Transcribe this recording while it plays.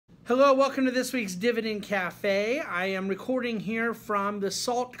Hello, welcome to this week's Dividend Cafe. I am recording here from the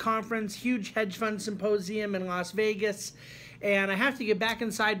SALT conference, huge hedge fund symposium in Las Vegas. And I have to get back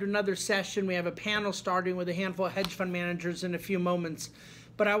inside to another session. We have a panel starting with a handful of hedge fund managers in a few moments.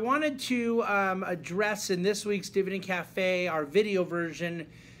 But I wanted to address in this week's Dividend Cafe, our video version,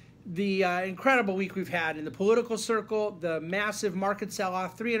 the incredible week we've had in the political circle, the massive market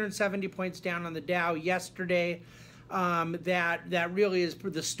sell-off, 370 points down on the Dow yesterday. That really is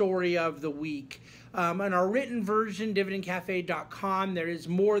the story of the week. In our written version, dividendcafe.com, there is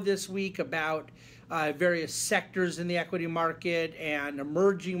more this week about various sectors in the equity market and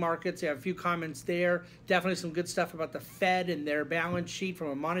emerging markets. I have a few comments there. Definitely some good stuff about the Fed and their balance sheet from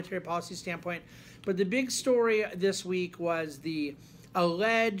a monetary policy standpoint. But the big story this week was the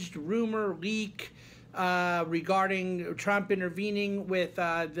alleged rumor leak regarding Trump intervening with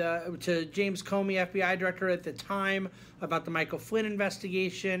to James Comey, FBI director at the time, about the Michael Flynn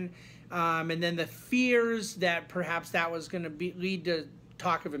investigation, and then the fears that perhaps that was going to lead to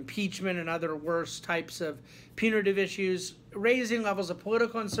talk of impeachment and other worse types of punitive issues, raising levels of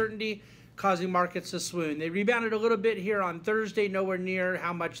political uncertainty, causing markets to swoon. They rebounded a little bit here on Thursday, nowhere near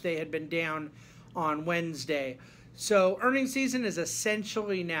how much they had been down on Wednesday. So earnings season is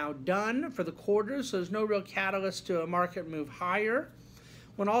essentially now done for the quarter, so there's no real catalyst to a market move higher.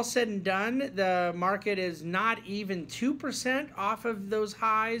 When all said and done, the market is not even 2% off of those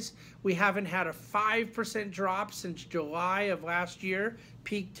highs. We haven't had a 5% drop since July of last year,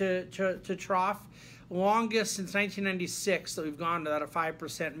 peak to trough. Longest since 1996 that we've gone to that a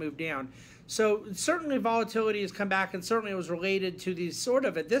 5% move down. So certainly volatility has come back, and certainly it was related to these sort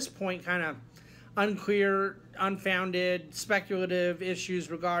of, at this point, kind of unclear, unfounded, speculative issues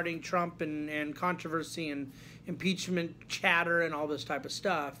regarding Trump and controversy and impeachment chatter and all this type of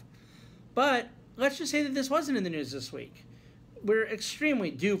stuff. But let's just say that this wasn't in the news this week. We're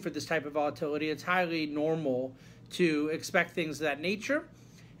extremely due for this type of volatility. It's highly normal to expect things of that nature.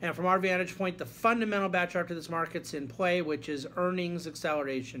 And from our vantage point, the fundamental backdrop to this market's in play, which is earnings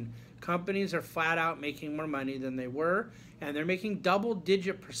acceleration. Companies are flat out making more money than they were, and they're making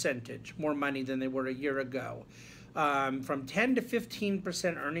double-digit percentage more money than they were a year ago, from 10 to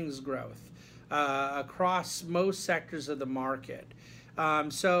 15% earnings growth across most sectors of the market.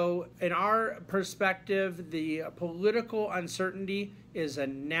 So in our perspective, the political uncertainty is a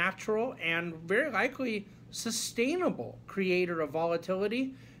natural and very likely sustainable creator of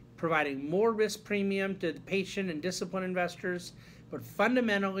volatility, providing more risk premium to the patient and disciplined investors. But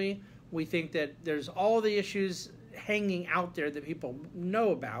fundamentally, we think that there's all the issues hanging out there that people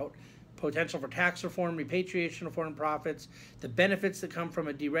know about: potential for tax reform, repatriation of foreign profits, the benefits that come from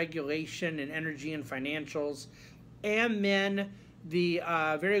a deregulation in energy and financials, and then the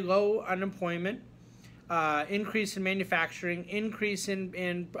very low unemployment, increase in manufacturing, increase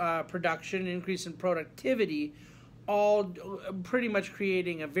in production, increase in productivity, all pretty much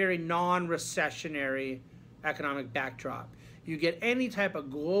creating a very non-recessionary economic backdrop. You get any type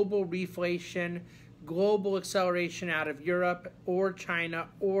of global reflation, global acceleration out of Europe or China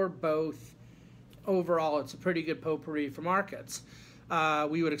or both. Overall, it's a pretty good potpourri for markets.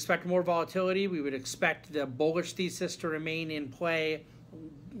 We would expect more volatility. We would expect the bullish thesis to remain in play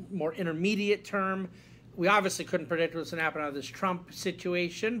more intermediate term. We obviously couldn't predict what's going to happen out of this Trump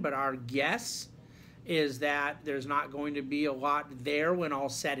situation, but our guess is that there's not going to be a lot there when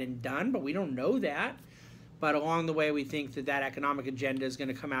all's said and done, but we don't know that. But along the way, we think that that economic agenda is going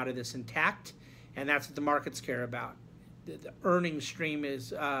to come out of this intact, and that's what the markets care about. The earnings stream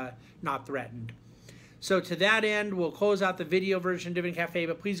is not threatened. So to that end, we'll close out the video version of Dividend Cafe,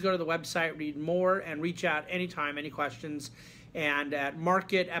 but please go to the website, read more, and reach out anytime, any questions. And at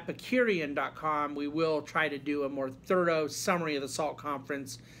marketepicurean.com, we will try to do a more thorough summary of the SALT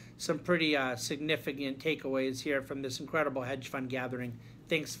conference. Some pretty significant takeaways here from this incredible hedge fund gathering.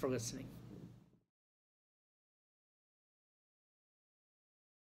 Thanks for listening.